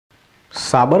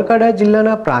સાબરકાંઠા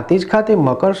જિલ્લાના પ્રાંતિજ ખાતે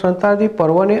મકર સંક્રાંતિ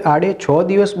પર્વને આડે 6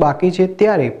 દિવસ બાકી છે,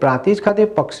 ત્યારે પ્રાંતિજ ખાતે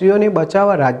પક્ષીઓને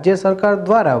બચાવવા રાજ્ય સરકાર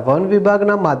દ્વારા વન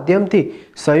વિભાગના માધ્યમથી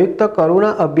સંયુક્ત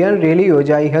કરુણા અભિયાન રેલી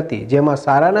યોજાઈ હતી, જેમાં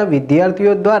શાળાના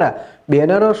વિદ્યાર્થીઓ દ્વારા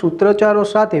બેનરો સૂત્રોચ્ચારો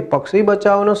સાથે પક્ષી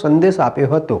બચાવવાનો સંદેશ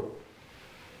આપ્યો હતો।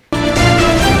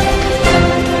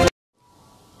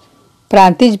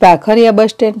 પ્રાંતિજ ભાખરિયા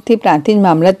બસ સ્ટેન્ડથી પ્રાંતિજ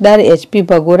મામલતદાર HP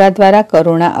ભગોરા દ્વારા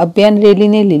કરુણા અભિયાન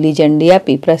રેલીને લીલી ઝંડી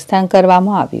આપી પ્રસ્થાન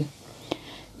કરવામાં આવ્યું,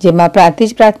 જેમાં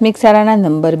પ્રાંતિજ પ્રાથમિક શાળાના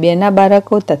નંબર 2ના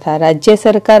બાળકો તથા રાજ્ય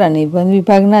સરકાર અને વન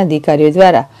વિભાગના અધિકારીઓ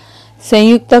દ્વારા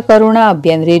સંયુક્ત કરુણા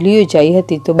અભિયાન રેલી યોજાઈ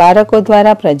હતી। તો બાળકો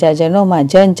દ્વારા પ્રજાજનોમાં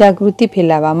જનજાગૃતિ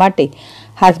ફેલાવવા માટે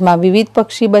હાથમાં વિવિધ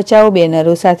પક્ષી બચાવો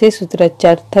બેનરો સાથે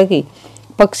સૂત્રોચ્ચાર થકી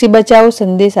પક્ષી બચાવો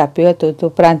સંદેશ આપ્યો હતો। તો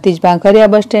પ્રાંતિજ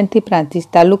ભાખરિયા બસ સ્ટેન્ડથી પ્રાંતિજ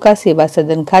તાલુકા સેવા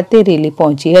સદન ખાતે રેલી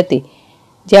પહોંચી હતી,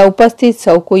 જ્યાં ઉપસ્થિત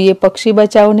સૌ કોઈએ પક્ષી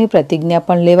બચાવોની પ્રતિજ્ઞા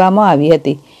પણ લેવામાં આવી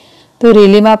હતી। તો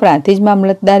રેલીમાં પ્રાંતિજ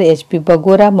મામલતદાર HP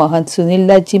ભગોરા, મહંત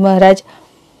સુનિલદાસજી મહારાજ,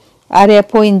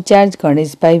 RFO in charge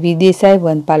Ganeshbhai વિદેસાઈ,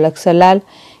 વનપાલક Salal,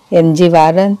 NJ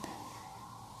વારન,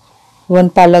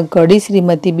 વનપાલક Garhi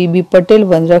Shrimati BB Patel,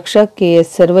 વનરક્ષક KS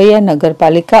Sarvaiya,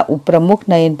 નગરપાલિકા ઉપપ્રમુખ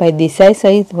નયનભાઈ દેસાઈ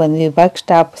સહિત વન વિભાગ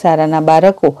સ્ટાફ, શાળાના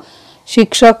બાળકો,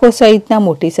 શિક્ષકો સહિતના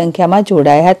મોટી સંખ્યામાં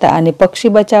જોડાયા હતા અને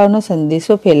પક્ષી બચાવનો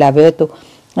સંદેશો ફેલાવ્યો હતો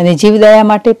અને જીવદયા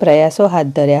માટે પ્રયાસો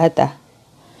હાથ ધર્યા હતા।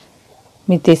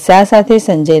 મિતેશ શાહ સાથે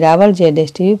સંજય રાવલ,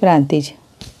 ZSTV પ્રાંતિજ।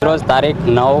 રોજ તારીખ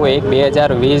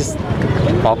 9/1/2020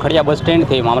 ભાખરિયા બસ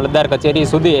સ્ટેન્ડથી મામલતદાર કચેરી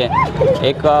સુધી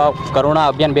એક કરુણા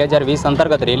અભિયાન 2020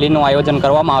 અંતર્ગત રેલીનું આયોજન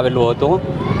કરવામાં આવેલું હતું,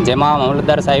 જેમાં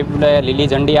મામલતદાર સાહેબે લીલી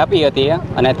ઝંડી આપી હતી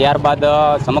અને ત્યારબાદ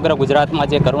સમગ્ર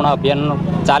ગુજરાતમાં જે કરુણા અભિયાન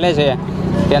ચાલે છે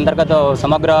તે અંતર્ગત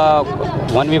સમગ્ર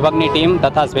વન વિભાગની ટીમ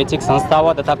તથા સ્વૈચ્છિક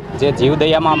સંસ્થાઓ તથા જે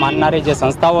જીવદયામાં માનનારી જે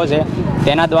સંસ્થાઓ છે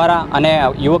તેના દ્વારા અને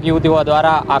યુવક યુવતીઓ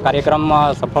દ્વારા આ કાર્યક્રમ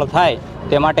સફળ થાય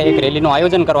તે માટે એક રેલીનું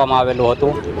આયોજન કરવામાં આવેલું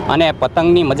હતું અને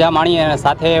પતંગની મજા માણીએ અને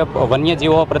સાથે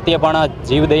વન્યજીવો પ્રત્યે પણ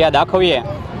જીવદયા દાખવીએ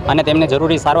અને તેમને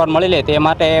જરૂરી સારવાર મળી લે તે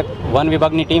માટે વન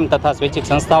વિભાગની ટીમ તથા સ્વૈચ્છિક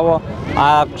સંસ્થાઓ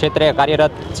આ ક્ષેત્રે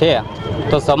કાર્યરત છે।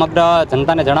 તો સમગ્ર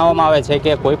જનતાને જણાવવામાં આવે છે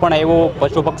કે કોઈ પણ એવું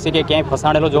પશુ પક્ષી કે ક્યાંય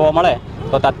ફસાણેલું જોવા મળે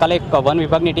તો તાત્કાલિક વન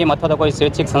વિભાગની ટીમ અથવા તો કોઈ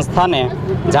સ્વૈચ્છિક સંસ્થાને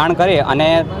જાણ કરી અને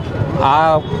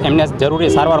આ એમને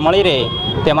જરૂરી સારવાર મળી રહે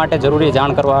તે માટે જરૂરી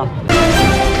જાણ કરવા